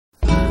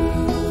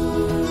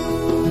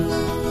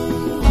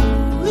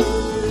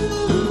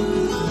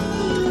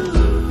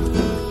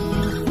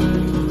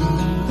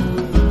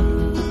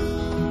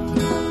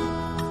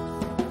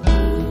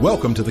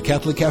Welcome to the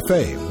Catholic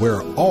Cafe,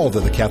 where all that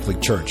the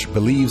Catholic Church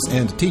believes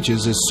and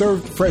teaches is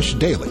served fresh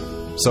daily.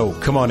 So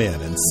come on in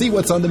and see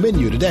what's on the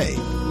menu today.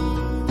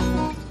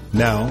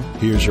 Now,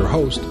 here's your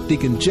host,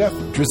 Deacon Jeff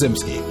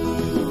Drzycimski.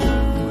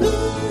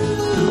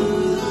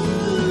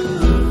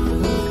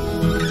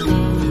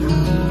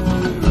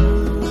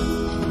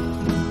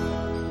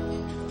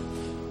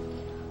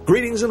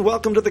 Greetings and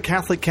welcome to the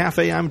Catholic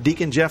Cafe. I'm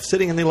Deacon Jeff,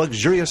 sitting in the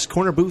luxurious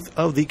corner booth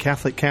of the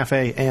Catholic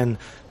Cafe. And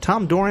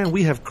Tom Dorian,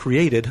 we have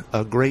created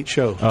a great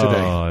show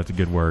today. Oh, that's a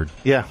good word.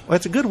 Yeah, well,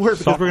 that's a good word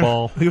because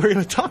we're going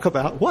to talk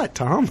about what,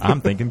 Tom?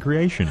 I'm thinking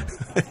creation.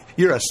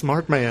 You're a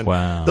smart man.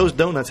 Wow. Those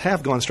donuts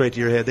have gone straight to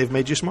your head. They've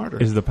made you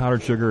smarter. Is the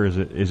powdered sugar, is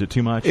it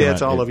too much? Yeah,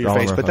 it's all over your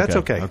face, but that's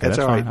okay. That's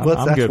all right.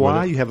 Well, that's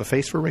why you have a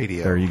face for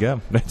radio. There you go.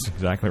 That's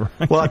exactly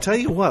right. Well, I'll tell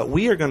you what,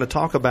 we are going to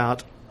talk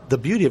about the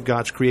beauty of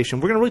God's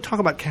creation. We're going to really talk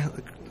about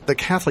the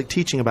Catholic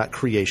teaching about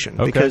creation,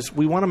 because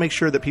we want to make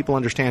sure that people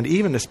understand,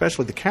 even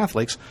especially the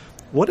Catholics,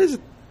 what is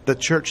it the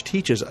Church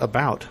teaches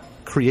about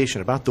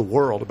creation, about the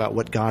world, about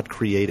what God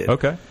created.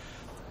 Okay.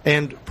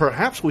 And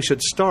perhaps we should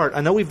start,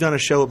 I know we've done a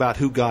show about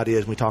who God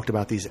is, and we talked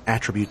about these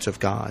attributes of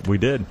God. We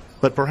did.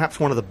 But perhaps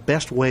one of the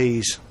best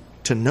ways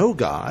to know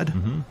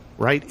God,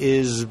 right,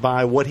 is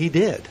by what He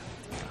did.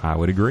 I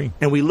would agree.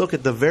 And we look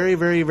at the very,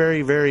 very,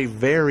 very, very,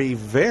 very,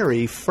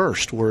 very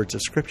first words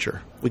of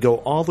Scripture. We go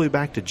all the way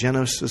back to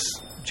Genesis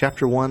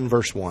chapter 1,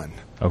 verse 1.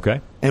 Okay.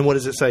 And what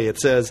does it say? It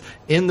says,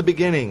 in the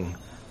beginning,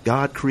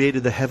 God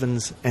created the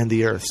heavens and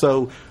the earth.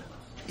 So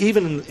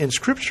even in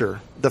Scripture,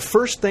 the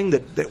first thing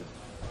that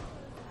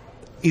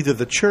either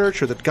the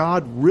Church or that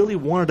God really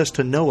wanted us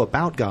to know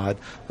about God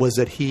was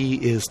that He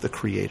is the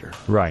Creator.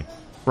 Right.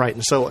 Right.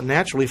 And so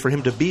naturally, for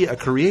Him to be a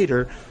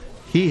Creator,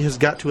 He has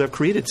got to have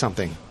created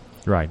something.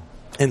 Right.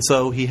 And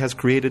so He has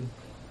created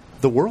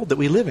the world that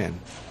we live in.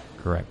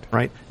 Correct.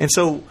 Right. And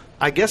so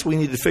I guess we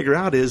need to figure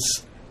out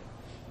is,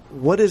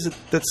 what is it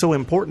that's so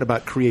important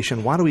about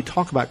creation? Why do we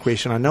talk about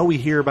creation? I know we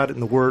hear about it in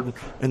the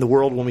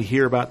world when we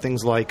hear about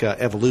things like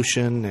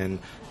evolution and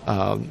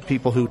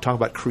people who talk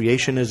about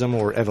creationism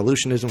or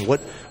evolutionism.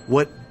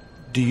 What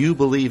do you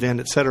believe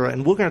in, et cetera?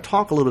 And we're going to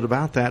talk a little bit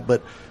about that,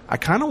 but I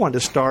kind of wanted to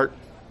start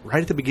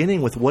right at the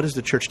beginning with what does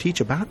the Church teach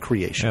about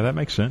creation? Yeah, that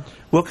makes sense.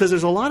 Well, because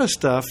there's a lot of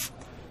stuff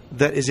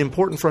that is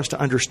important for us to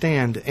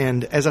understand.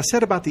 And as I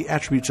said about the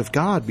attributes of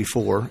God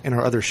before in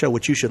our other show,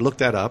 which you should look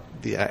that up,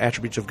 the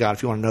attributes of God,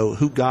 if you want to know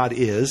who God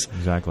is.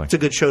 Exactly. It's a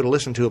good show to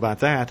listen to about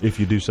that. If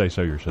you do say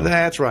so yourself.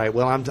 That's right.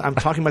 Well, I'm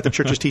talking about the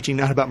Church's teaching,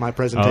 not about my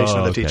presentation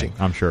of the teaching.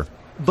 I'm sure.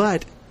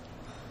 But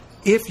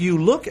if you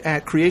look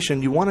at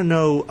creation, you want to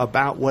know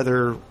about why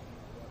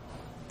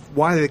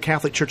the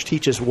Catholic Church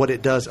teaches what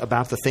it does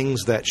about the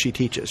things that she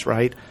teaches,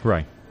 right?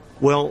 Right.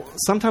 Well,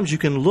 sometimes you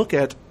can look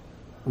at,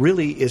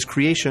 really, is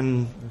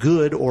creation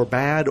good or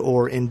bad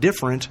or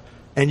indifferent?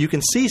 And you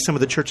can see some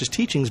of the Church's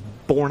teachings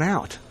borne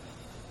out,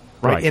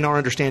 right, in our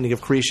understanding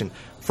of creation.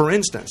 For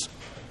instance,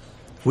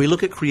 we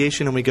look at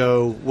creation and we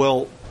go,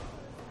 well,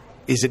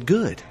 is it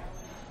good?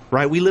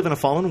 Right? We live in a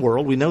fallen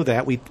world. We know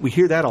that. We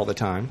hear that all the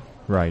time.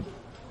 Right.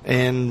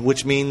 And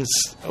which means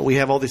we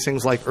have all these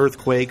things like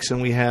earthquakes, and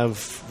we have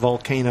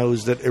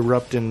volcanoes that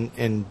erupt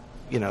and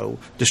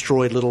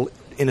destroy little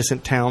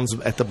innocent towns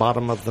at the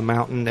bottom of the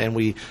mountain, and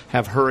we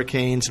have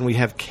hurricanes, and we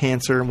have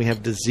cancer, and we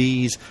have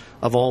disease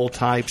of all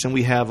types, and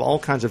we have all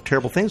kinds of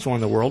terrible things going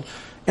on in the world.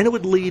 And it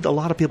would lead a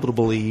lot of people to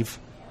believe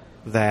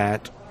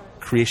that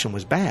creation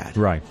was bad.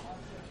 Right.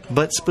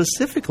 But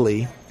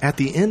specifically, at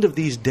the end of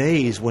these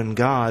days when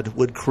God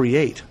would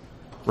create,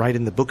 right,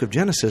 in the book of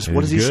Genesis,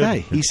 what does He say?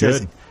 He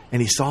says,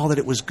 and He saw that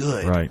it was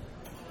good. Right.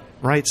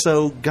 Right,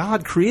 so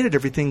God created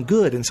everything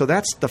good, and so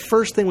that's the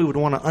first thing we would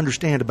want to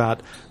understand about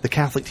the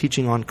Catholic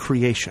teaching on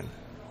creation.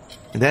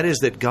 And that is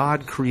that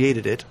God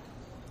created it,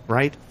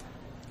 right,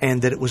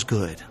 and that it was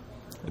good.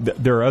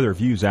 There are other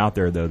views out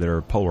there, though, that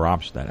are polar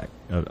opposite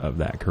of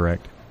that,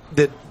 correct?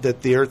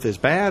 That the earth is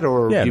bad,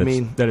 or you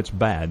mean that it's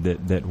bad,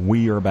 that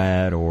we are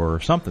bad, or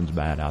something's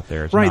bad out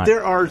there. It's right, not...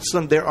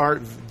 there are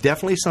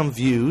definitely some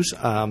views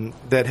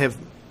that have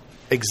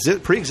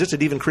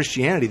pre-existed even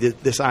Christianity,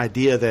 this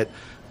idea that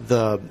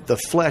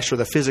the flesh or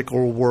the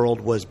physical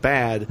world was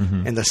bad,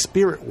 and the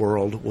spirit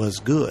world was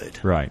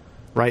good. Right.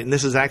 Right, and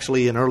this is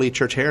actually an early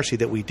church heresy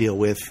that we deal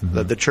with.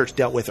 The church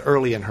dealt with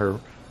early in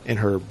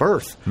her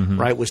birth.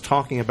 Right, was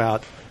talking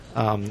about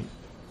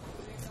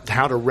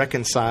how to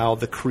reconcile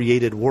the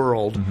created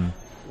world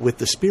with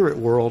the spirit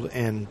world,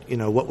 and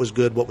what was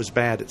good, what was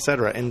bad,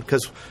 etc. And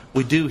because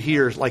we do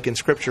hear, like in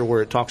Scripture,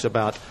 where it talks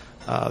about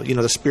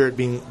the spirit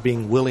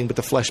being willing, but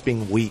the flesh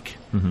being weak.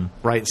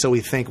 Right, so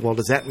we think, well,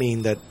 does that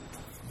mean that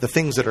the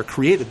things that are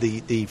created,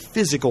 the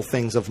physical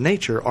things of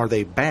nature, are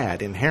they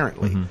bad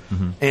inherently?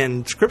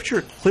 And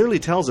Scripture clearly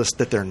tells us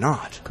that they're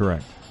not.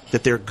 Correct.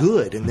 That they're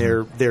good, and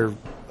they're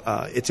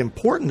it's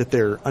important that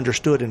they're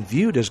understood and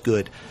viewed as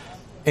good.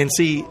 And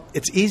see,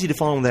 it's easy to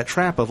fall in that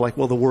trap of like,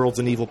 well, the world's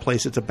an evil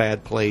place, it's a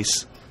bad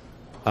place.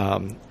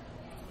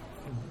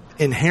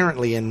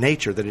 inherently in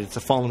nature, that it's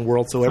a fallen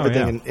world, so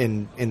everything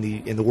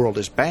in the world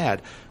is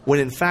bad, when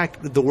in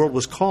fact the world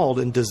was called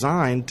and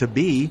designed to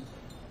be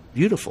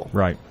beautiful.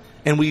 Right.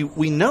 And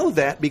we know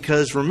that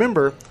because,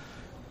 remember,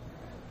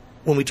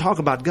 when we talk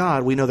about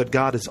God, we know that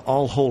God is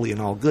all holy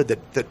and all good,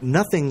 that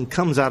nothing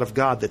comes out of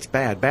God that's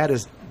bad. Bad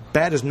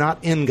is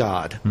not in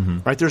God,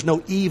 right? There's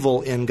no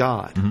evil in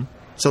God.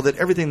 So that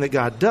everything that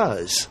God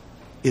does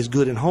is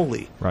good and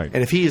holy. Right.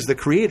 And if He is the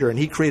Creator and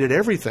He created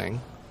everything,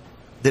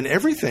 then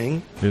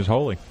everything is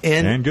holy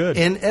and good.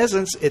 In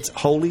essence, it's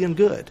holy and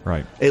good.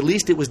 Right. At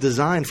least it was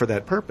designed for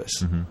that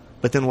purpose.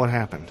 But then what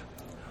happened?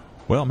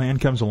 Well, man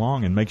comes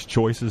along and makes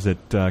choices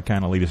that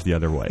kind of lead us the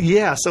other way.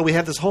 Yeah, so we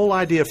have this whole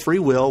idea of free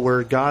will,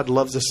 where God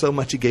loves us so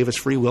much He gave us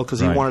free will because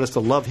He wanted us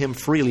to love Him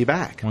freely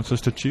back. He wants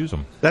us to choose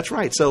Him. That's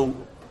right. So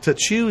to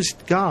choose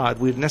God,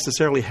 we'd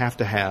necessarily have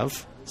to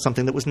have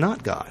something that was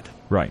not God.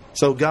 Right.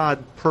 So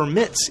God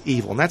permits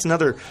evil. And that's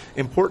another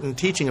important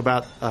teaching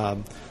about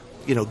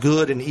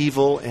good and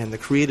evil and the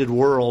created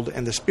world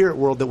and the spirit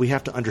world that we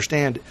have to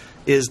understand,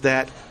 is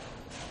that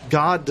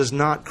God does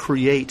not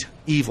create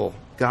evil.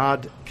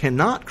 God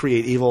cannot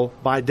create evil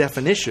by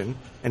definition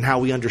and how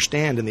we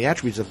understand in the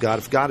attributes of God.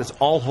 If God is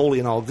all holy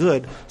and all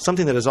good,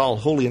 something that is all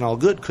holy and all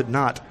good could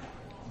not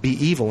be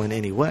evil in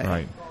any way.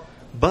 Right.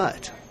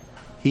 But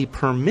He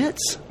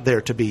permits there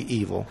to be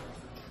evil.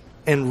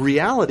 In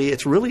reality,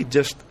 it's really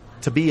just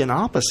to be an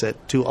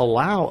opposite, to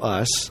allow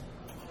us,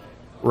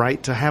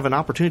 right, to have an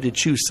opportunity to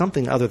choose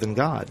something other than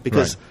God.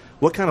 Because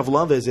what kind of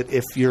love is it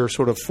if you're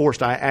sort of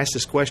forced? I asked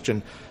this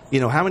question,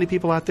 how many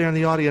people out there in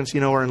the audience,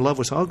 are in love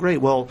with, oh, great,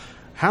 well,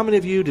 how many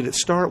of you did it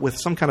start with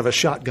some kind of a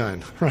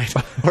shotgun, right?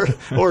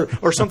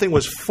 or something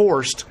was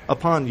forced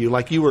upon you,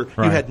 like you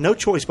had no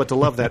choice but to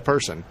love that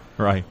person.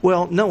 Right.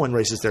 Well, no one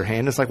raises their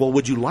hand. It's like, well,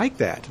 would you like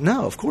that?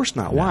 No, of course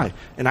not. Yeah. Why?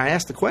 And I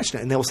ask the question,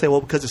 and they'll say,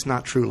 well, because it's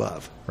not true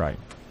love. Right.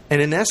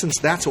 And in essence,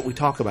 that's what we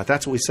talk about.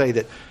 That's what we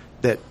say,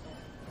 that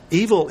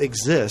evil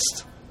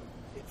exists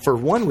for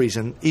one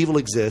reason. Evil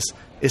exists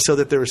is so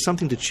that there is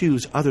something to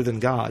choose other than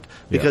God.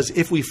 Because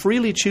if we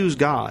freely choose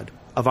God,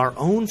 of our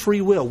own free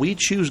will, we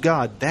choose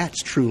God,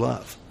 that's true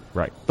love.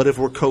 Right. But if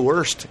we're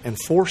coerced and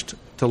forced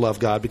to love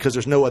God because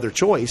there's no other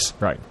choice,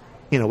 right.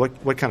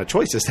 What kind of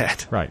choice is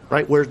that? Right.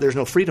 Right, where there's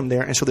no freedom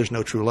there, and so there's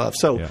no true love.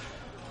 So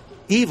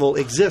evil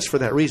exists for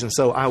that reason.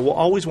 So I will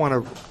always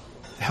want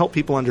to help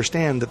people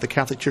understand that the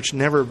Catholic Church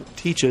never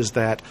teaches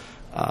that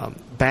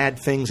bad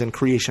things in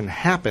creation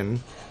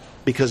happen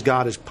because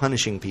God is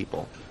punishing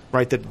people.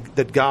 Right,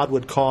 that God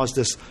would cause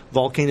this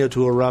volcano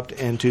to erupt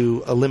and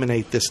to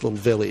eliminate this little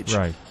village.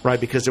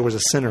 Right, because there was a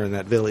sinner in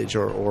that village,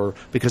 or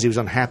because He was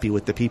unhappy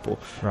with the people.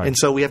 Right. And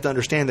so we have to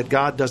understand that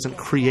God doesn't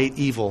create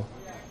evil,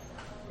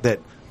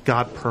 that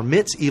God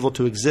permits evil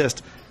to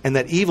exist, and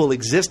that evil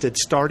existed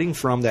starting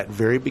from that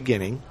very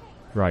beginning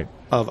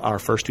of our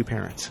first two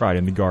parents. Right,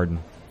 in the garden.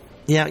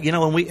 Yeah,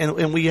 and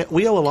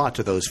we owe a lot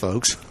to those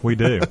folks. We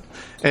do.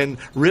 And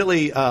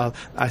really,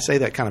 I say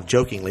that kind of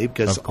jokingly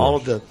because all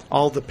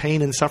the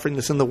pain and suffering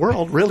that's in the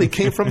world really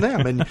came from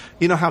them. And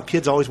you know how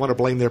kids always want to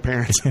blame their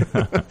parents.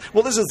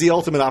 Well, this is the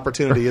ultimate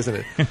opportunity, isn't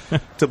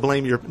it, to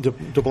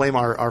blame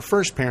our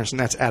first parents, and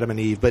that's Adam and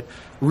Eve. But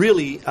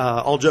really,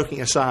 all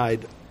joking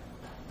aside,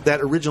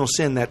 that original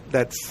sin,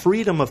 that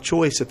freedom of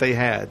choice that they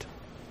had,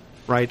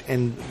 right,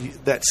 and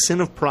that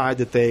sin of pride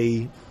that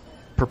they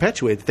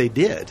perpetuated, that they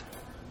did.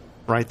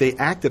 Right, they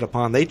acted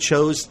upon. They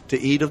chose to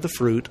eat of the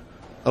fruit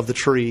of the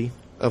tree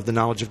of the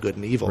knowledge of good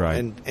and evil,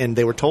 and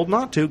they were told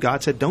not to.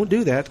 God said, "Don't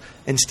do that,"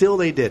 and still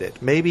they did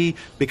it. Maybe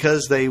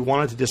because they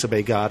wanted to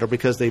disobey God, or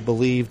because they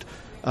believed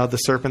the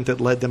serpent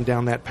that led them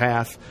down that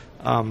path,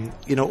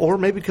 or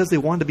maybe because they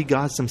wanted to be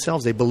gods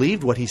themselves. They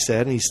believed what he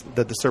said, and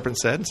that the serpent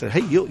said, and said,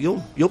 "Hey,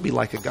 you'll be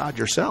like a god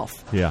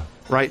yourself." Yeah.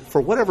 Right. For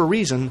whatever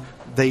reason,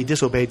 they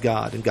disobeyed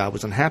God, and God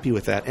was unhappy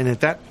with that. And at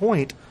that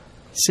point,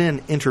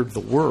 sin entered the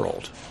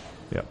world.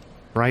 Yep.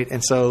 Right?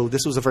 And so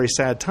this was a very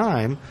sad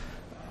time.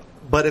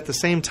 But at the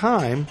same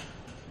time,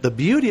 the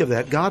beauty of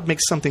that, God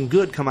makes something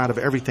good come out of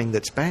everything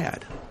that's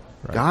bad.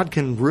 Right. God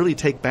can really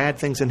take bad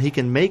things and He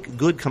can make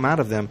good come out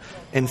of them.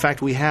 In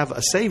fact, we have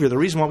a Savior. The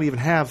reason why we even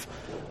have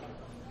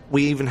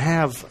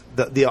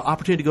the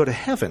opportunity to go to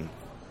heaven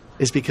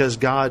is because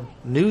God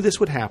knew this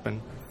would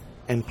happen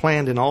and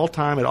planned in all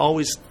time. It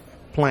always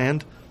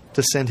planned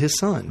to send His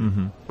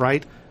Son,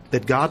 right?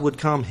 That God would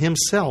come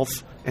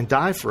Himself and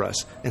die for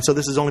us. And so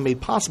this is only made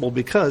possible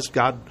because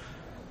God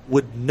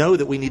would know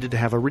that we needed to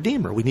have a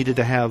Redeemer. We needed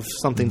to have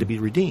something to be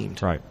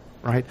redeemed. Right.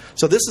 Right?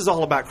 So this is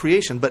all about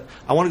creation. But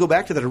I want to go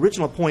back to that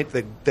original point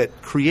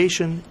that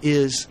creation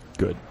is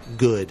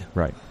good.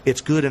 Right.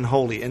 It's good and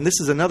holy. And this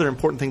is another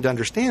important thing to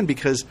understand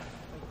because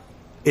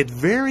it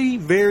very,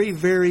 very,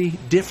 very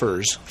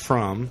differs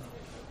from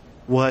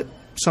what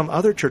some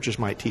other churches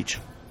might teach.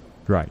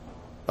 Right.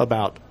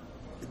 About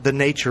the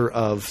nature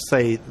of,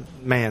 say,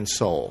 man's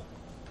soul.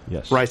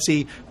 Yes. Right.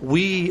 See,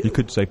 you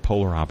could say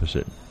polar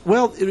opposite.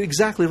 Well,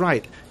 exactly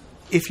right.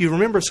 If you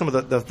remember some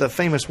of the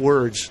famous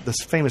words, the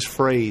famous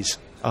phrase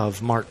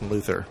of Martin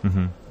Luther,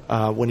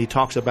 when he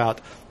talks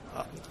about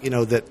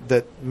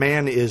that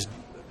man is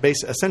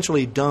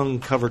essentially dung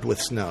covered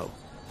with snow.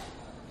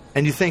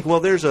 And you think, well,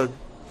 there's a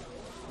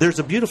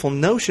beautiful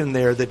notion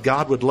there that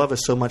God would love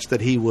us so much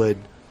that he would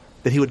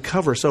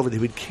cover us over, that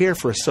he would care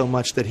for us so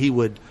much that he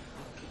would,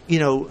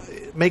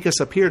 make us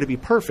appear to be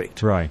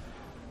perfect. Right.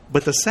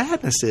 But the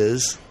sadness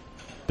is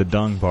the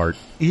dung part.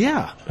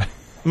 Yeah. I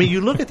mean,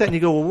 you look at that and you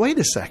go, well, wait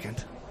a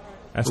second.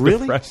 That's really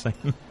depressing.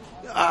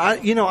 I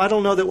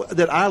don't know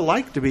that I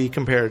like to be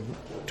compared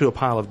to a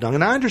pile of dung.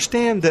 And I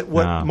understand that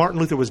what Martin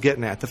Luther was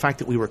getting at, the fact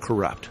that we were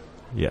corrupt.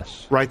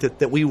 Yes. Right,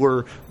 that we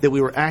were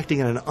acting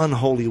in an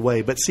unholy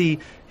way. But see,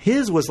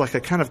 his was like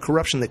a kind of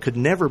corruption that could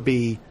never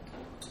be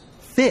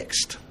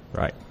fixed.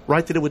 Right.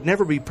 Right, that it would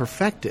never be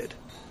perfected.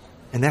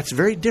 And that's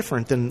very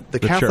different than the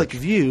Catholic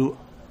view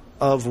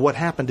of what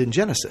happened in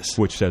Genesis.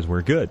 Which says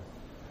we're good.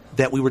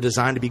 That we were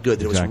designed to be good.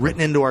 That Exactly. it was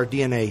written into our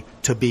DNA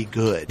to be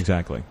good.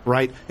 Exactly.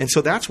 Right? And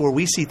so that's where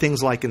we see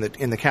things like in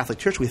the Catholic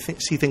Church, we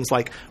see things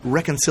like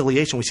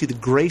reconciliation. We see the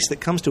grace that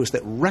comes to us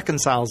that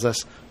reconciles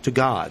us to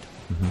God,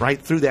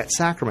 right, through that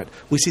sacrament.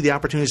 We see the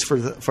opportunities for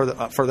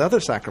the other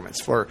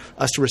sacraments, for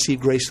us to receive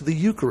grace through the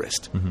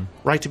Eucharist,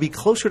 right, to be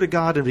closer to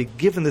God and be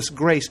given this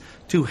grace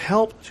to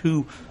help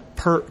to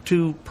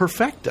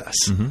perfect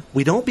us.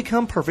 We don't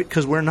become perfect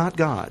because we're not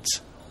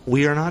gods.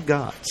 We are not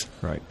gods.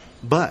 Right.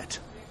 But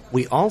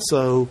we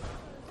also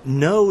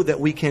know that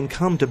we can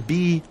come to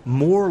be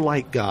more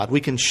like God.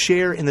 We can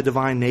share in the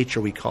divine nature,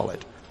 we call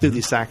it, through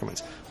these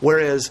sacraments.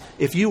 Whereas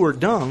if you were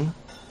dung,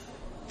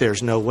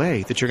 there's no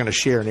way that you're going to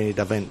share in any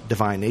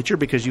divine nature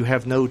because you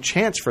have no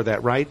chance for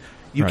that, right?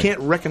 You can't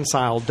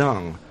reconcile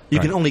dung. You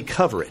can only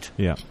cover it.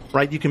 Yeah.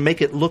 Right? You can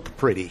make it look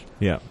pretty.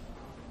 Yeah.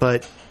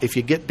 But if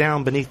you get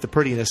down beneath the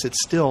prettiness,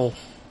 it's still...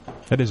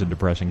 That is a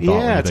depressing thought.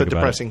 Yeah, it's a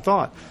depressing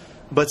thought.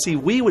 But see,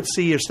 we would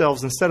see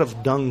ourselves, instead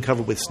of dung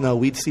covered with snow,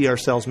 we'd see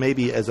ourselves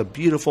maybe as a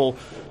beautiful,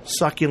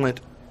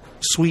 succulent,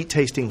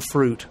 sweet-tasting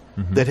fruit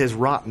that has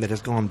rotten, that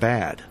has gone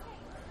bad.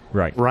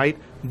 Right. Right?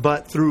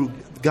 But through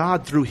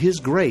God, through His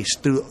grace,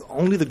 through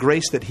only the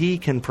grace that He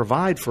can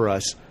provide for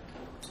us,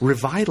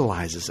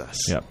 revitalizes us,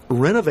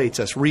 renovates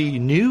us,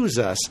 renews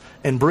us,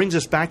 and brings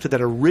us back to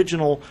that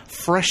original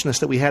freshness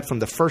that we had from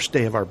the first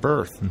day of our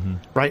birth.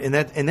 Right?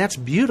 And that's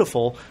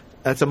beautiful.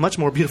 That's a much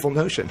more beautiful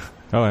notion.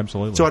 Oh,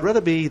 absolutely. So I'd rather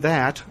be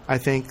that, I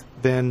think,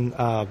 than,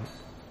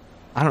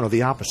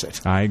 the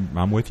opposite.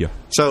 I'm with you.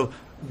 So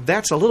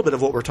that's a little bit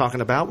of what we're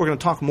talking about. We're going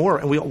to talk more,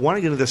 and we want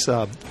to get into this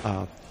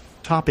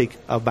topic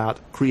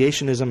about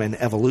creationism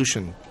and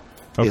evolutionism.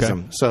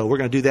 Okay. So we're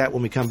going to do that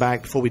when we come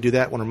back. Before we do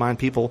that, I want to remind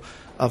people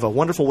of a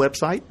wonderful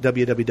website,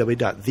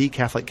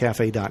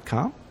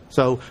 www.thecatholiccafe.com.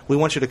 So we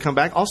want you to come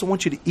back. Also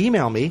want you to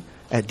email me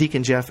at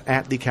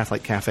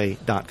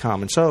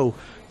deaconjeff@thecatholiccafe.com. And so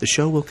the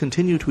show will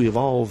continue to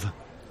evolve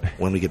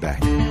when we get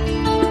back.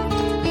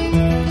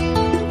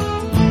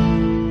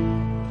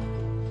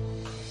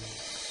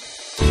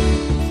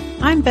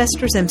 I'm Bess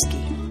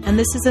Drzycimski, and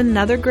this is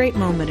another great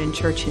moment in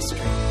church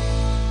history.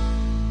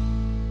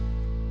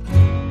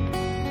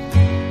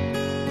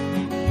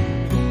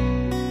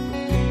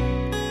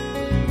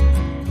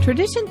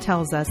 Tradition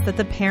tells us that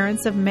the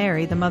parents of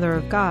Mary, the Mother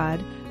of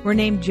God, were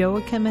named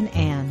Joachim and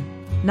Anne.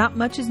 Not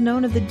much is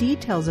known of the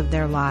details of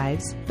their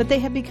lives, but they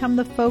have become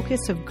the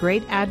focus of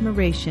great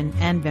admiration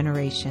and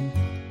veneration.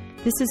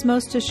 This is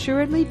most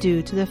assuredly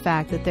due to the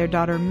fact that their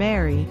daughter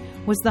Mary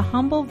was the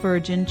humble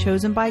virgin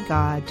chosen by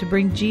God to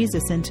bring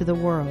Jesus into the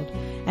world,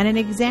 and an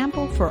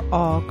example for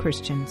all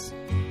Christians.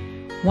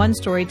 One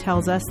story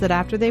tells us that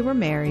after they were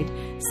married,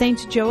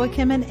 Saints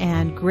Joachim and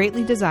Anne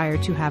greatly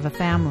desired to have a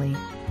family.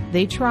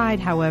 They tried,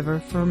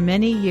 however, for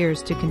many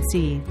years to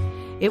conceive.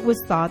 It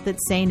was thought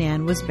that St.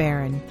 Anne was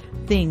barren.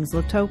 Things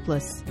looked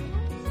hopeless.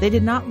 They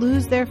did not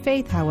lose their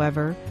faith,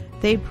 however.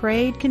 They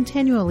prayed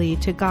continually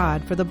to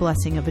God for the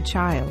blessing of a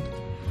child.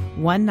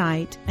 One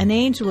night, an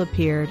angel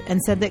appeared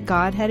and said that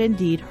God had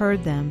indeed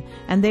heard them,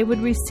 and they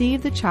would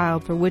receive the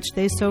child for which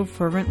they so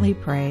fervently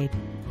prayed.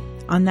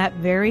 On that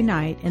very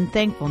night, in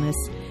thankfulness,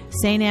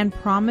 St. Anne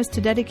promised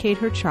to dedicate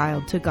her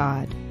child to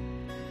God.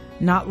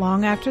 Not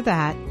long after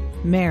that,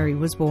 Mary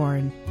was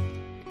born.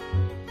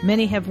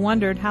 Many have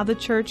wondered how the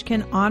Church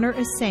can honor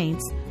as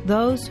saints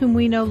those whom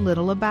we know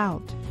little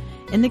about.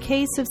 In the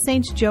case of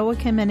Saints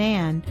Joachim and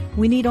Anne,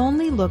 we need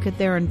only look at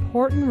their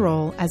important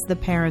role as the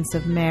parents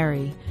of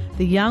Mary,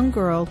 the young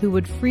girl who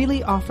would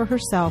freely offer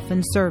herself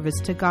in service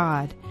to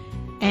God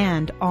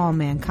and all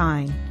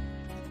mankind.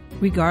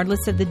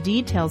 Regardless of the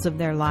details of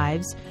their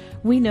lives,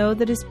 we know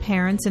that as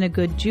parents in a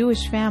good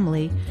Jewish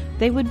family,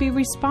 they would be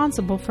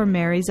responsible for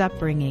Mary's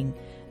upbringing.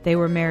 They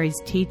were Mary's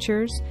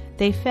teachers.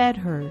 They fed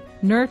her,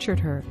 nurtured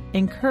her,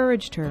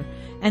 encouraged her,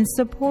 and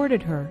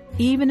supported her,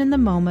 even in the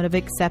moment of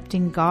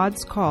accepting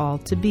God's call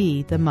to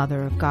be the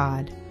Mother of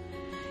God.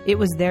 It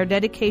was their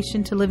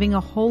dedication to living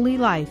a holy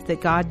life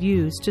that God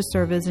used to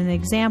serve as an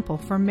example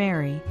for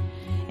Mary.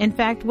 In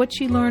fact, what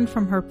she learned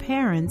from her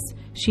parents,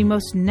 she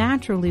most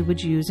naturally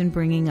would use in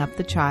bringing up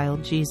the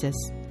child Jesus.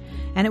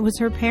 And it was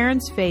her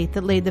parents' faith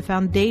that laid the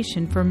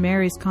foundation for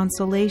Mary's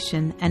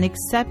consolation and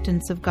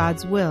acceptance of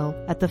God's will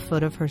at the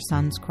foot of her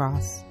son's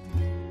cross.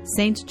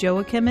 Saints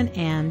Joachim and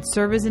Anne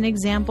serve as an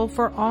example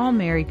for all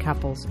married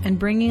couples in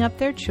bringing up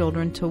their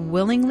children to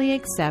willingly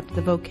accept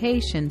the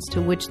vocations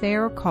to which they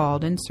are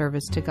called in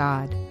service to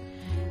God.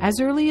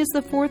 As early as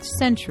the 4th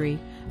century,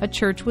 a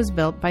church was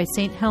built by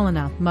St.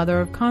 Helena,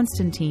 mother of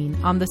Constantine,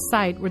 on the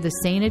site where the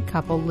sainted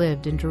couple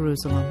lived in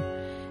Jerusalem.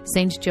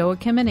 Saints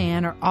Joachim and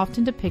Anne are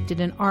often depicted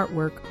in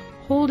artwork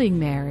holding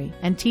Mary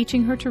and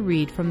teaching her to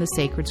read from the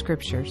sacred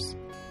scriptures.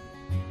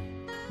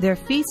 Their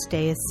feast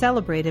day is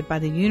celebrated by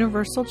the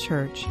Universal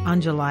Church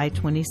on July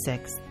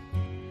 26th.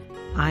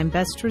 I'm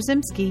Bess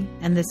Drzycimski,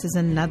 and this is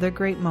another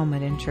great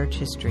moment in church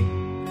history.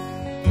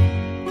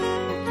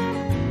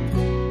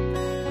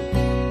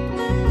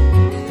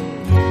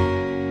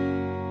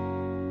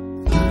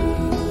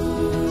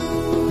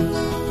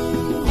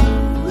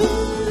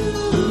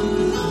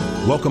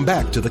 Welcome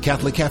back to the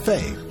Catholic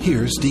Cafe.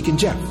 Here's Deacon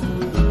Jeff.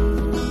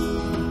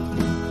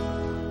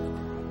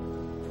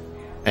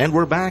 And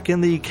we're back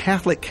in the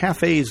Catholic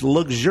Cafe's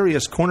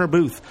luxurious corner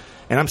booth.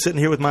 And I'm sitting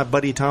here with my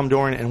buddy Tom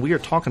Dorian, and we are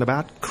talking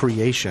about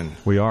creation.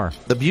 We are.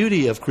 The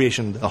beauty of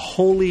creation, the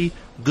holy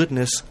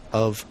goodness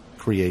of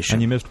creation.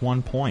 And you missed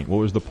one point. What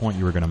was the point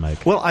you were going to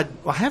make? Well,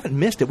 I haven't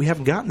missed it. We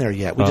haven't gotten there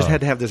yet. We just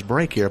had to have this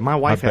break here. My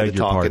wife had to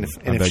talk, and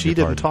if she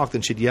didn't talk,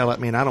 then she'd yell at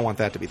me, and I don't want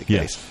that to be the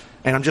case. Yes.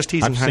 And I'm just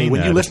teasing, honey.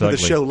 When you listen to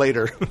the show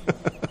later,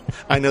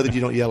 I know that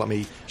you don't yell at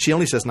me. She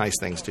only says nice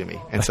things to me,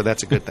 and so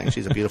that's a good thing.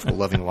 She's a beautiful,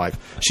 loving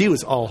wife. She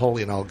was all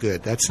holy and all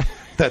good.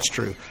 That's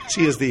true.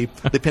 She is the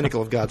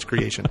pinnacle of God's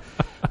creation.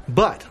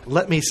 But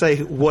let me say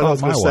what I was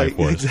going to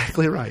say.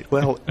 Exactly right.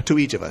 Well, to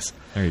each of us.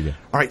 There you go.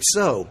 All right,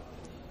 so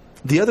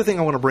the other thing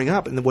I want to bring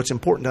up, and what's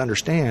important to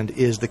understand,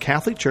 is the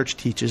Catholic Church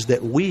teaches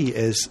that we,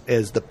 as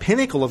the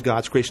pinnacle of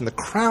God's creation, the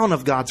crown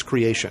of God's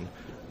creation,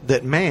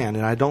 that man,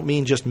 and I don't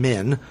mean just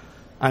men,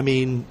 I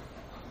mean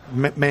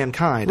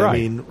mankind, right. I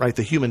mean, right,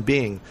 the human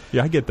being.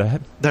 Yeah, I get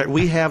that. That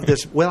we have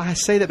this, well, I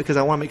say that because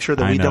I want to make sure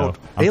that we don't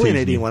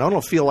alienate anyone. I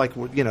don't feel like,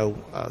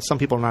 some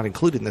people are not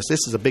included in this.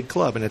 This is a big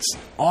club, and it's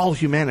all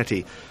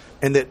humanity.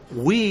 And that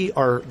we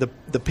are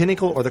the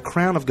pinnacle or the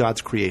crown of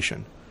God's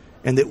creation.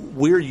 And that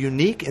we're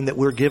unique and that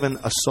we're given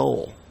a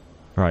soul.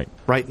 Right.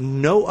 Right?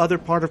 No other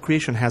part of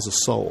creation has a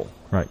soul.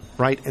 Right.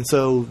 Right? And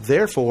so,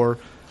 therefore,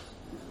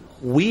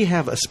 we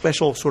have a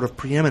special sort of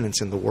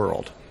preeminence in the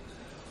world.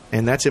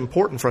 And that's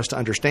important for us to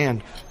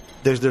understand.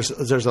 There's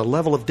a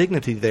level of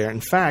dignity there. In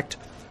fact,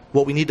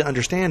 what we need to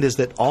understand is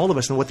that all of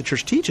us, and what the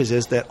church teaches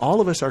is that all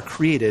of us are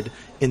created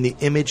in the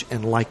image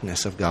and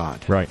likeness of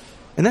God. Right.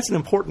 And that's an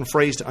important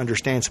phrase to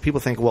understand. So people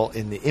think, well,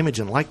 in the image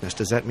and likeness,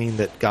 does that mean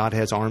that God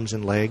has arms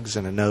and legs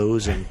and a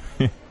nose? And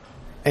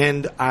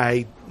and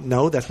I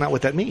know that's not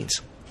what that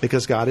means,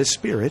 because God is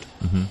spirit.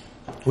 Mm-hmm.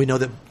 We know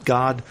that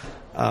God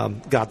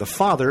the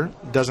Father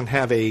doesn't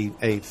have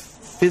a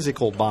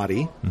physical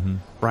body, mm-hmm.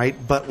 right?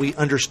 But we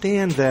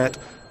understand that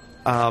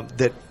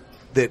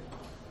that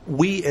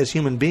we as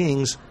human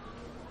beings,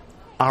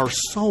 our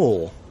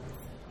soul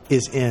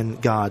is in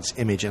God's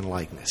image and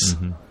likeness.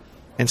 Mm-hmm.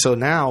 And so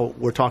now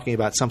we're talking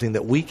about something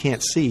that we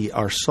can't see,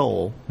 our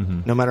soul.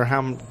 Mm-hmm. No matter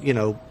how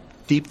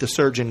deep the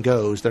surgeon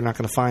goes, they're not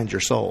going to find your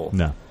soul.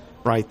 No.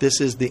 Right?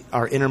 This is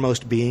our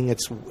innermost being.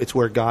 It's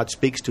where God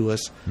speaks to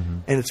us. Mm-hmm.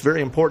 And it's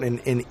very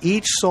important. And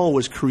each soul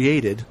was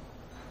created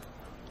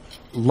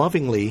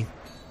lovingly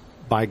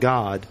by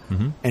God,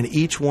 mm-hmm. and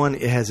each one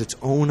has its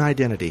own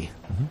identity.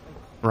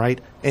 Mm-hmm.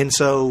 Right? And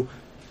so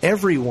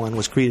everyone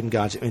was created in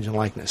God's image and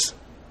likeness.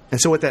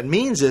 And so what that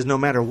means is no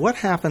matter what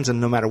happens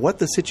and no matter what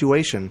the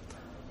situation,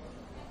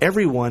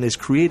 everyone is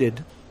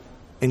created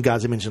in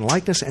God's image and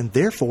likeness, and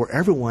therefore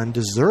everyone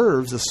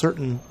deserves a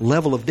certain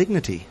level of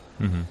dignity,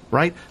 mm-hmm.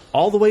 right?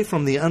 All the way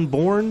from the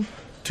unborn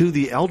to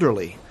the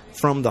elderly,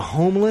 from the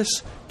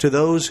homeless to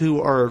those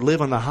who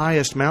live on the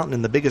highest mountain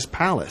in the biggest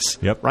palace,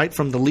 yep. right?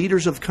 From the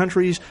leaders of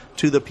countries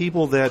to the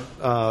people that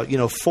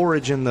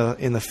forage in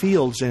the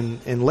fields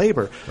in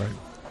labor. Right.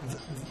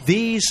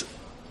 These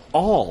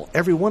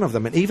every one of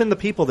them, and even the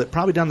people that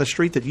probably down the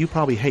street that you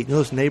probably hate. You know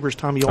those neighbors,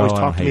 Tom, you always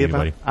talk to me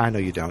about? I know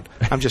you don't.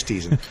 I'm just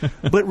teasing.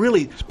 But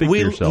really,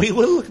 we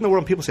look in the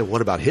world and people say,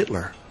 what about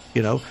Hitler?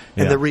 And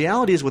the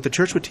reality is what the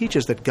church would teach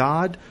is that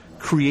God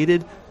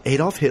created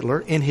Adolf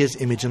Hitler in his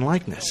image and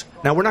likeness.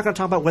 Now, we're not going to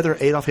talk about whether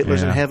Adolf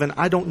Hitler's in heaven.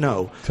 I don't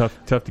know. Tough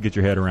to get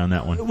your head around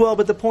that one. Well,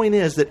 but the point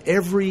is that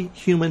every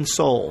human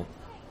soul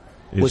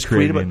was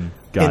created in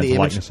God's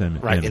likeness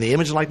and right, in the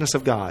image and likeness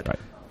of God. Right.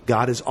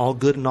 God is all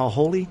good and all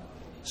holy.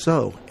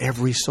 So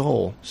every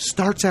soul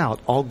starts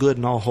out all good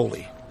and all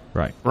holy.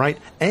 Right. Right?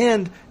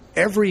 And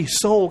every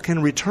soul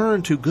can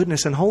return to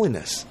goodness and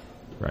holiness.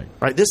 Right.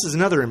 Right? This is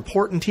another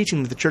important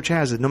teaching that the church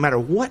has, that no matter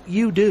what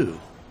you do,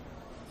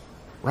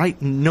 right?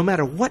 No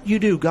matter what you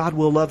do, God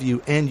will love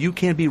you and you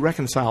can be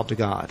reconciled to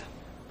God.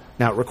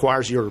 Now, it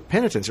requires your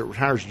penitence. It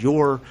requires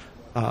your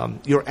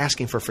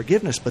asking for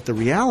forgiveness. But the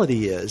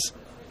reality is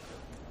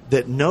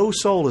that no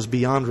soul is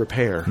beyond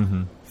repair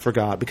mm-hmm. for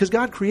God, because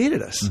God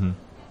created us. Mm-hmm.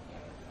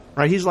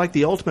 Right? He's like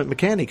the ultimate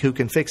mechanic who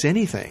can fix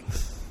anything.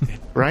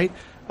 Right?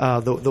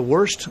 The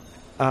worst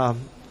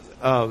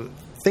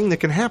thing that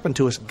can happen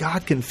to us,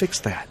 God can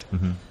fix that.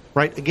 Mm-hmm.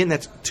 Right? Again,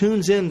 that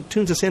tunes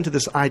us into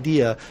this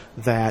idea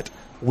that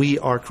we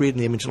are created in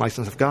the image and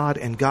likeness of God,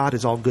 and God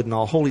is all good and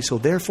all holy. So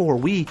therefore,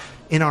 we,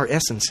 in our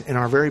essence, in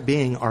our very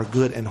being, are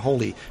good and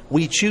holy.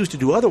 We choose to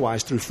do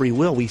otherwise through free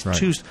will. We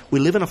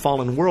live in a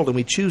fallen world, and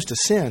we choose to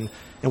sin,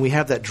 and we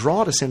have that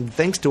draw to sin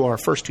thanks to our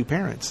first two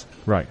parents.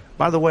 Right.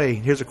 By the way,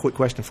 here's a quick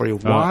question for you.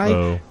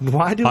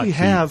 Why do we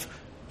have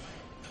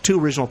two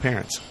original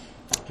parents?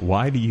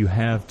 Why do you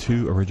have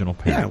two original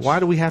parents? Yeah, why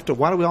do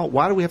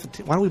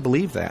we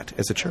believe that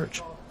as a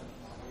church?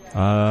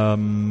 I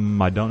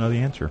don't know the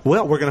answer.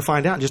 Well, we're going to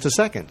find out in just a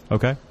second.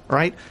 Okay.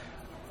 Right?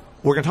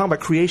 We're going to talk about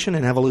creation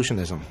and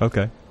evolutionism.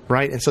 Okay.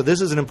 Right? And so this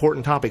is an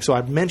important topic. So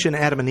I've mentioned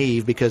Adam and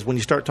Eve because when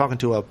you start talking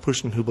to a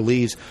person who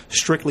believes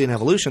strictly in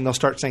evolution, they'll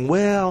start saying,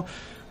 well,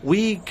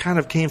 we kind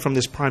of came from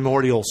this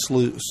primordial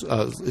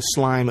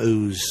slime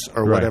ooze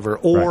or whatever.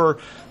 Or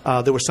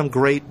there was some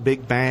great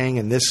big bang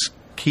and this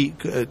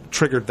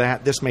triggered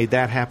that, this made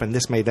that happen,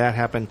 this made that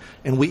happen,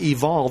 and we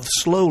evolved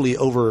slowly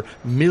over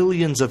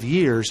millions of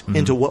years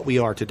into what we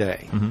are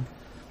today.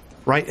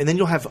 Right? And then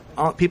you'll have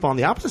people on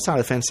the opposite side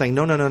of the fence saying,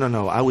 no,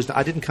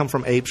 I didn't come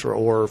from apes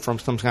or from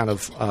some kind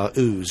of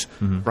ooze,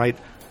 right?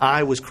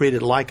 I was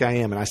created like I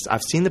am, and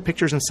I've seen the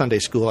pictures in Sunday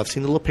school. I've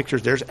seen the little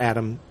pictures. There's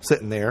Adam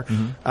sitting there.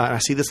 I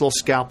see this little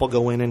scalpel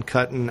go in and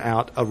cutting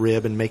out a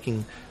rib and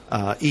making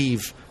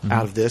Eve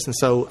out of this, and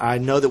so I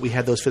know that we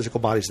had those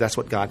physical bodies. That's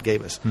what God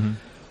gave us.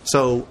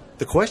 So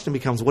the question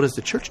becomes, what does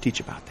the church teach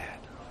about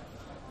that?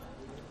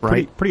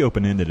 Right? Pretty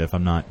open-ended, if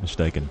I'm not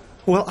mistaken.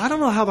 Well, I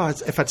don't know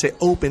if I'd say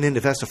open-ended,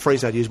 if that's the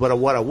phrase I'd use, but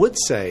what I would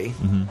say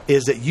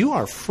is that you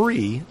are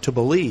free to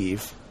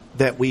believe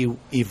that we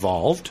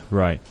evolved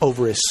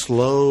over a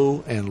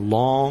slow and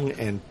long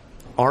and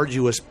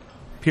arduous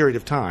period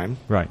of time.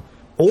 Right.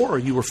 Or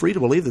you were free to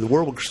believe that the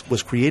world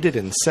was created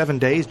in 7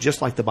 days,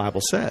 just like the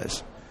Bible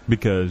says.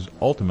 Because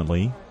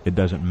ultimately, it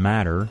doesn't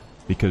matter,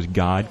 because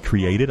God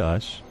created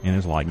us in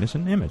His likeness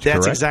and image.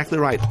 That's correct? Exactly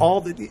right.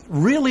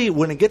 Really,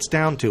 when it gets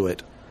down to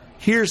it,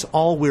 here's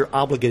all we're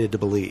obligated to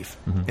believe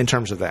in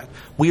terms of that.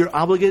 We are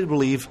obligated to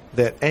believe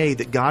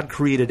that God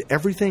created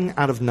everything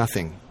out of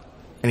nothing,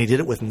 and He did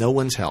it with no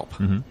one's help.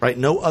 Right?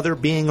 No other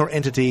being or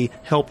entity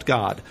helped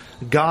God.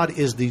 God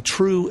is the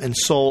true and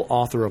sole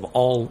author of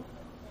all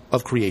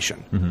of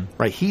creation.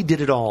 Right? He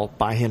did it all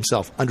by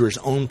Himself under His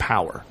own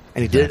power,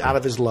 and He did it out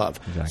of His love.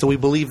 So we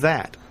believe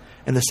that.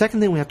 And the second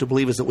thing we have to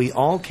believe is that we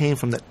all came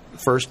from the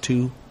first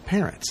two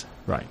parents.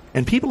 Right.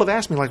 And people have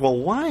asked me, like, well,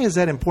 why is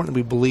that important that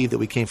we believe that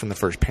we came from the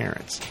first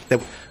parents? That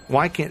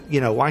why can't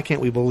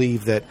we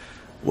believe that,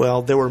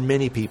 well, there were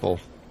many people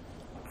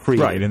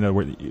created? Right.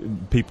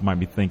 And people might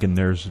be thinking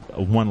there's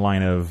one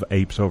line of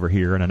apes over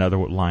here and another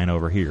line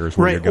over here is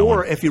where you're going.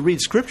 Or if you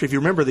read Scripture, if you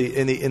remember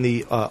in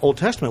the Old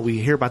Testament, we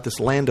hear about this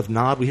land of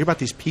Nod. We hear about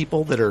these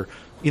people that are,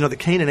 that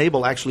Cain and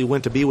Abel actually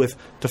went to be with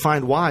to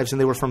find wives,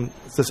 and they were from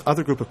this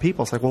other group of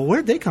people. It's like, well,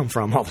 where'd they come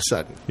from all of a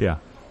sudden? Yeah.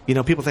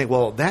 People think,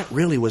 well, that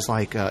really was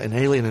like an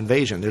alien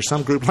invasion. There's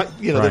some group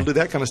that'll do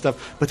that kind of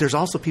stuff. But there's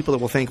also people that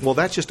will think, well,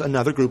 that's just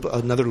another group,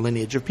 another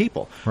lineage of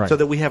people. Right. So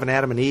that we have an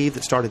Adam and Eve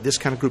that started this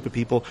kind of group of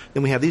people.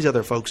 Then we have these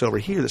other folks over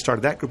here that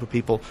started that group of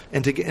people.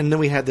 And then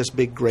we had this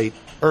big, great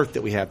earth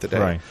that we have today.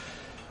 Right.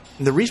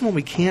 And the reason why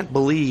we can't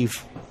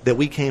believe that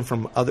we came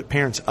from other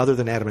parents other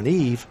than Adam and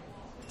Eve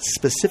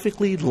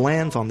specifically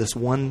lands on this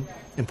one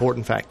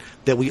important fact,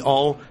 that we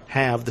all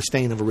have the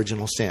stain of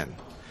original sin.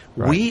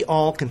 Right. We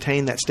all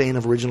contain that stain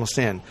of original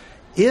sin.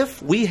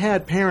 If we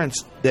had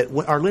parents that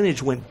our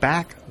lineage went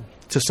back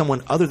to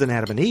someone other than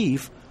Adam and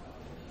Eve,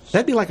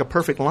 that'd be like a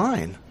perfect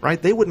line,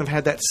 right? They wouldn't have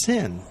had that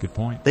sin. Good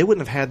point. They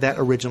wouldn't have had that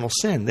original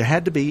sin. There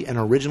had to be an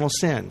original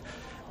sin.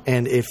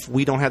 And if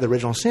we don't have the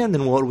original sin,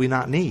 then what do we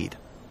not need?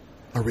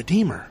 A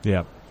Redeemer.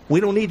 Yeah. We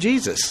don't need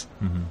Jesus.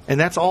 And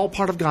that's all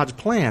part of God's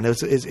plan.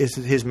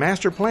 His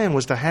master plan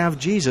was to have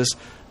Jesus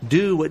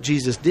do what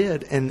Jesus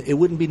did, and it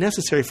wouldn't be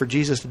necessary for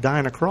Jesus to die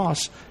on a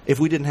cross if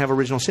we didn't have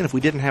original sin, if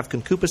we didn't have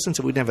concupiscence,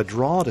 if we didn't have a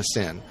draw to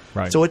sin.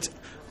 Right. So it's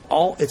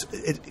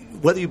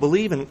whether you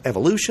believe in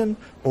evolution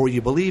or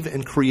you believe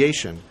in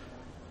creation,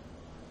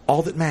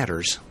 all that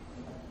matters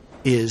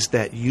is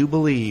that you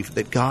believe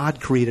that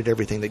God created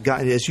everything. That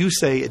God, as you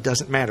say, it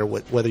doesn't matter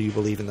whether you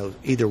believe in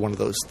either one of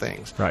those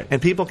things. Right. And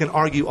people can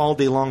argue all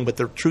day long, but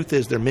the truth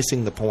is they're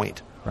missing the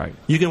point. Right.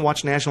 You can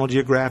watch National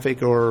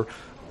Geographic or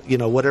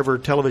whatever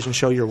television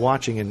show you're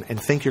watching and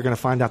think you're going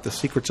to find out the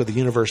secrets of the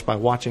universe by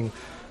watching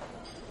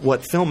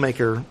what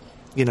filmmaker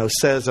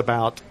says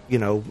about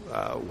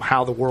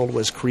how the world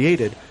was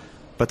created.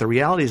 But the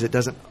reality is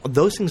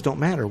those things don't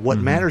matter. What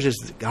matters is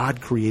that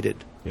God created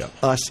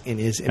us in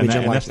His image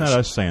and likeness. And that's not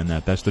us saying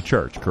that. That's the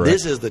church, correct?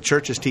 This is the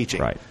church's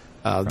teaching. Right.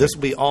 This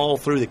will be all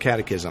through the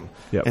catechism.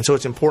 Yep. And so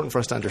it's important for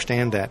us to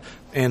understand that.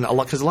 And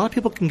because a lot of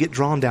people can get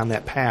drawn down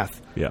that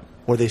path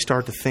where they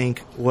start to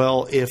think,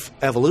 well, if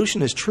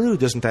evolution is true,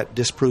 doesn't that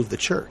disprove the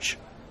church?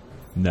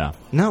 No.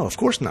 No, of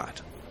course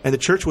not. And the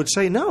church would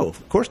say, no,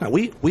 of course not.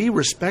 We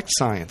respect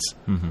science.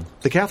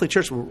 The Catholic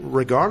Church,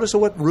 regardless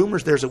of what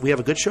rumors we have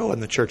a good show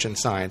on the church and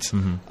science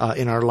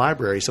in our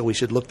library, so we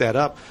should look that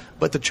up.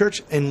 But the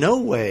church in no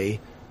way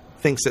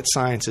thinks that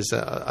science is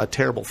a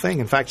terrible thing.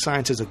 In fact,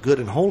 science is a good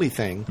and holy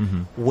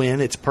thing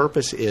when its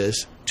purpose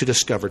is to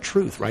discover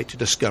truth, right? To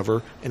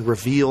discover and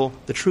reveal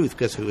the truth.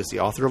 Because who is the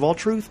author of all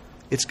truth?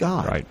 It's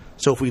God. Right.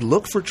 So if we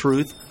look for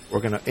truth,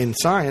 in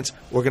science,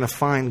 we're going to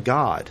find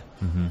God.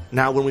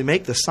 Now, when we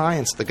make the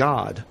science the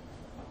God,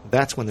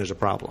 that's when there's a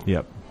problem.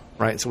 Yep.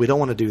 Right? So we don't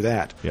want to do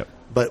that. Yep.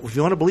 But if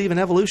you want to believe in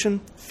evolution,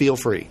 feel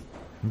free.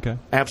 Okay.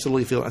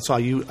 Absolutely feel.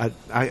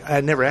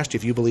 I never asked you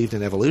if you believed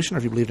in evolution or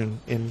if you believed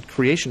in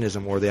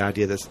creationism or the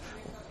idea that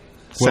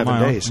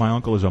 7 days. My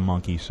uncle is a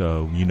monkey,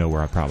 so you know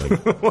where I probably.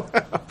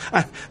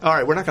 All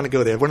right, we're not going to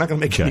go there. We're not going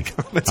to make any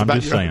comments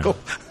about your uncle.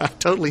 I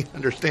totally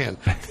understand.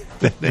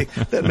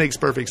 That makes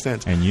perfect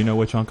sense. And you know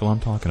which uncle I'm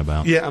talking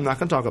about. Yeah, I'm not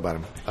going to talk about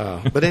him.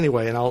 But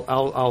anyway, and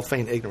I'll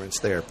feign ignorance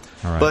there.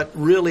 All right. But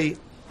really,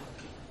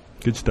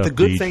 good stuff. The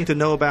good thing to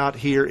know about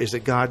here is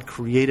that God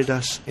created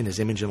us in His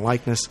image and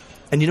likeness.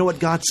 And you know what?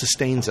 God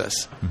sustains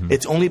us.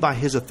 It's only by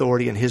His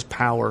authority and His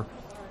power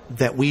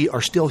that we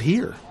are still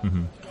here.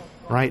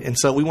 Right? And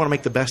so we want to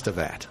make the best of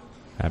that.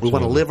 Absolutely. We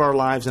want to live our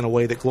lives in a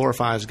way that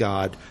glorifies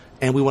God.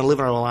 And we want to live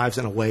our lives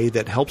in a way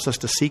that helps us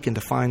to seek and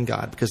to find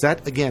God. Because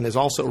that, again, is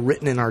also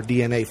written in our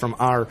DNA from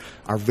our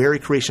very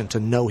creation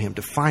to know Him,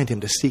 to find Him,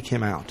 to seek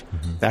Him out.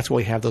 That's why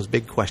we have those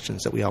big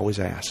questions that we always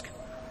ask.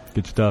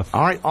 Good stuff.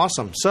 All right,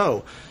 awesome.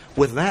 So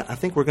with that, I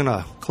think we're going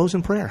to close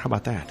in prayer. How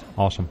about that?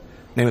 Awesome. In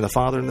the name of the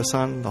Father, and the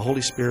Son, and the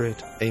Holy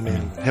Spirit.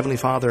 Amen. Heavenly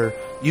Father,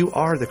 You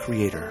are the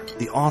Creator,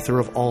 the author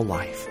of all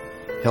life.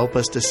 Help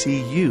us to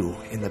see You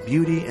in the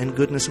beauty and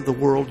goodness of the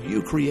world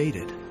You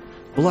created.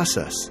 Bless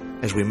us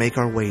as we make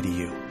our way to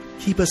You.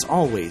 Keep us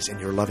always in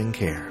Your loving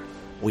care.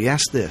 We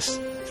ask this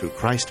through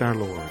Christ our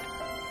Lord.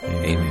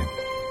 Amen.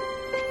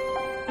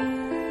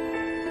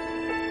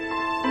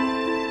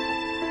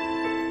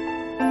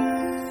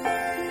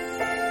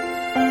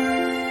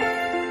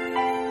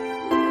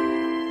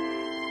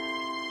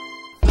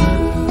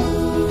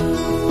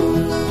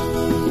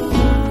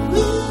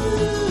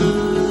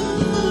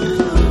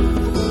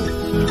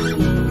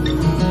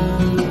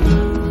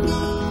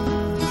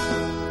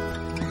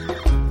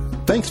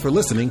 Thanks for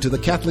listening to The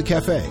Catholic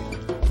Cafe.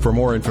 For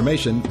more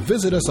information,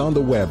 visit us on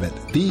the web at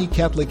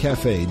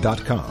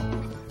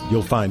thecatholiccafe.com.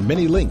 You'll find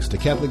many links to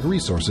Catholic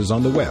resources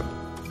on the web.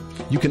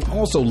 You can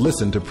also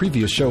listen to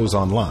previous shows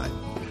online,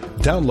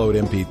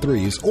 download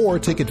MP3s, or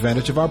take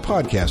advantage of our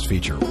podcast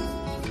feature.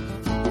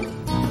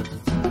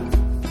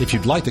 If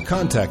you'd like to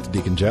contact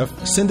Deacon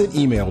Jeff, send an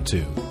email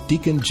to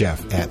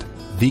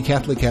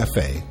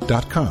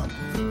deaconjeff@thecatholiccafe.com.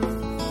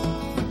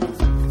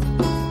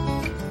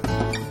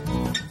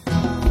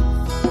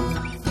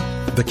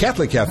 The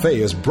Catholic Cafe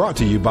is brought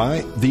to you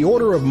by the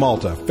Order of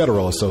Malta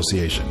Federal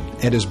Association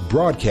and is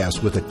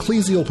broadcast with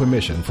ecclesial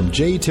permission from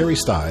J. Terry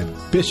Stive,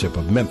 Bishop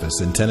of Memphis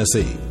in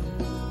Tennessee.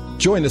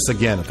 Join us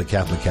again at the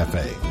Catholic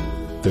Cafe.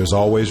 There's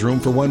always room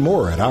for one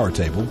more at our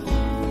table.